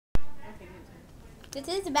This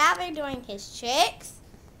is Bowzer doing his tricks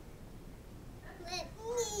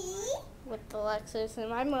with Alexis and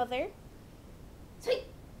my mother. Sweet.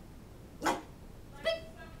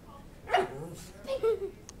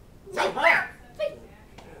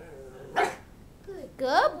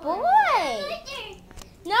 Good boy.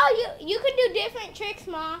 No, you can do different tricks,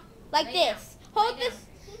 Ma. Like Lay this. Down. Hold Lay this. Down.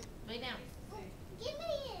 Lay down. Give me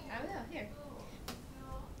it. I will. Here.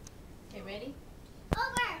 Okay, ready?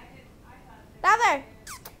 Over. Bowzer.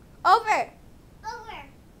 Over. Over.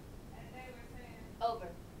 Over.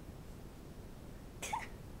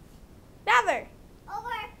 Bowzer.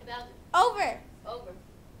 Over. Bowzer. Over. Over.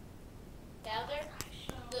 Bowzer.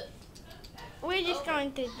 Good. We're just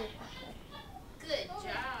going through this. Good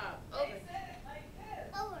job. Over.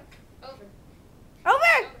 Over. Over.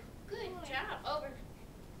 Over. Good job. Over.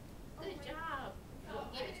 Good job.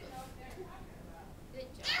 Give it to him. Good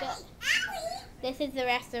job. This is the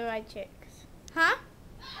rest of my tricks. Huh?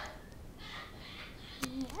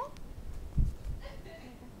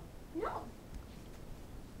 No.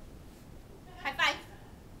 High five.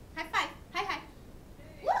 High five. High five.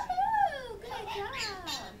 Woohoo! Good job.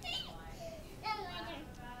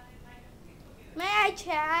 May I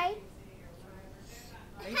try?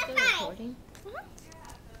 Are you still recording?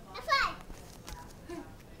 High five.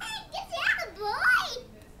 Hey, get the other boy.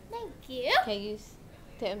 Thank you. Okay, use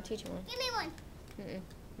the teacher one. Give me one.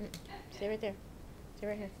 Stay right there. Stay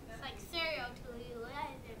right here. It's like cereal till you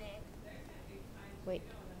land in it. Wait.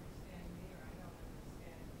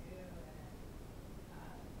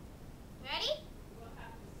 Ready?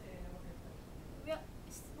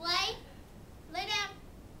 Lay down.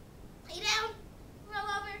 Lay down. Roll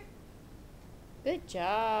over. Good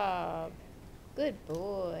job. Good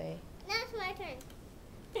boy. Now it's my turn.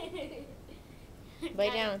 Lay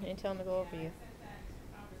down and tell him to go over you.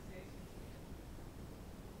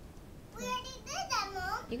 We already did that,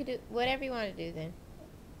 Mom. You can do whatever you want to do then.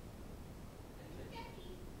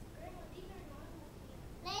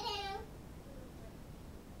 Lay down.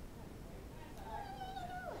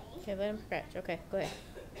 Okay, let him scratch. Okay, go ahead.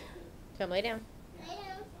 Tell him lay down. Lay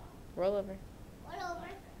down. Roll over. Roll over.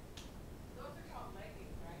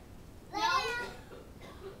 Lay down.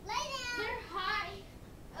 Lay down. They're high.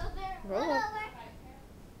 Oh, they're Roll roll over. over.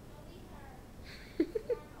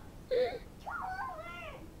 Roll over.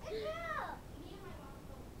 Good job.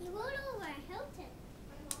 You rolled over. I helped him.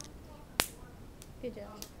 Good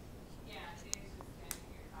job.